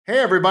Hey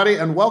everybody,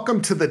 and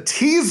welcome to the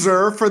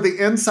teaser for the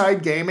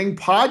Inside Gaming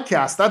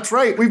podcast. That's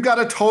right, we've got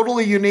a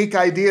totally unique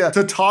idea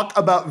to talk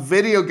about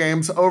video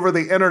games over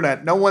the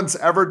internet. No one's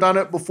ever done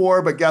it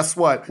before, but guess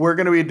what? We're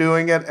going to be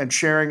doing it and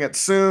sharing it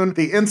soon.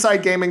 The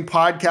Inside Gaming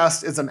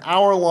podcast is an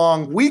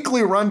hour-long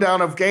weekly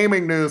rundown of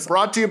gaming news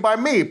brought to you by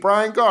me,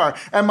 Brian Garr,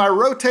 and my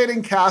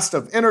rotating cast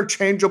of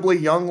interchangeably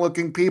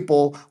young-looking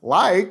people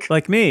like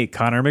me,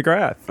 Connor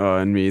McGrath. Oh,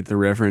 and me, the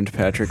Reverend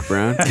Patrick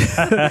Brown.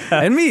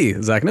 And me,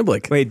 Zach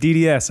Niblick. Wait,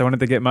 DDS, I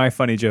wanted to get my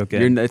funny joke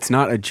in. It's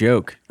not a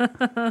joke.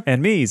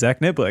 And me,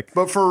 Zach Niblick.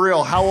 But for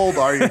real, how old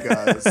are you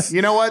guys?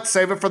 You know what?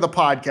 Save it for the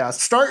podcast.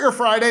 Start your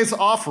Fridays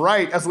off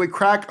right as we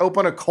crack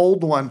open a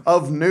cold one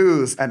of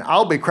news. And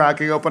I'll be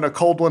cracking open a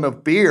cold one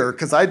of beer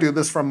because I do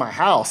this from my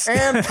house.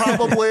 And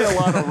probably a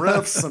lot of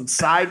riffs and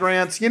side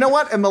rants. You know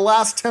what? In the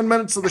last 10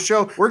 minutes of the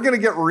show, we're going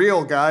to get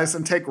real, guys,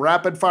 and take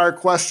rapid fire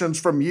questions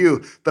from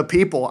you, the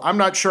people. I'm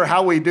not sure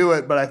how we do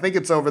it, but I think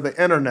it's over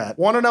the internet.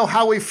 Want to know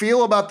how we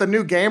feel about the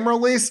new game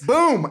release?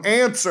 Boom!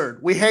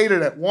 Answered. We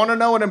hated it. Want to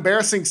know an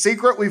embarrassing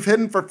secret we've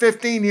hidden for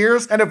 15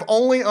 years and have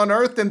only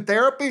unearthed in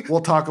therapy?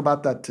 We'll talk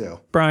about that too.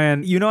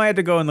 Brian, you know I had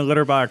to go in the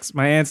litter box.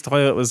 My aunt's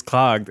toilet was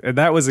clogged, and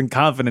that was in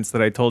confidence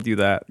that I told you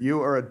that.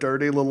 You are a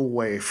dirty little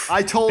waif.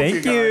 I told Thank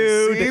you guys.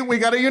 you. See, we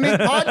got a unique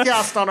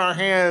podcast on our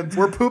hands.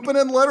 We're pooping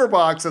in litter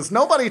boxes.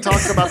 Nobody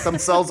talks about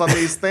themselves on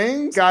these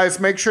things.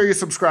 Guys, make sure you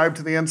subscribe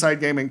to the Inside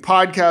Gaming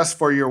podcast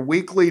for your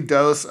weekly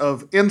dose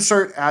of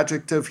insert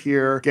adjective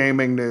here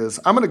gaming news.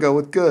 I'm going to go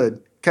with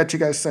good. Catch you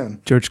guys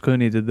soon. George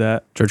Clooney did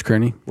that. George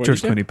Clooney.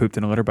 George Clooney pooped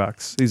in a litter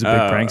box. He's a big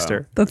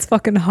prankster. That's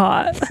fucking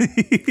hot.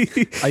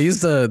 I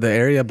used the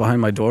area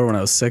behind my door when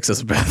I was 6 as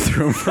a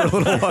bathroom for a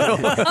little while.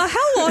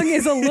 How long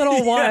is a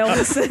little while?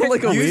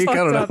 Like a week, I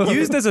don't know.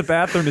 Used as a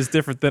bathroom is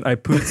different than I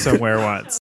pooped somewhere once.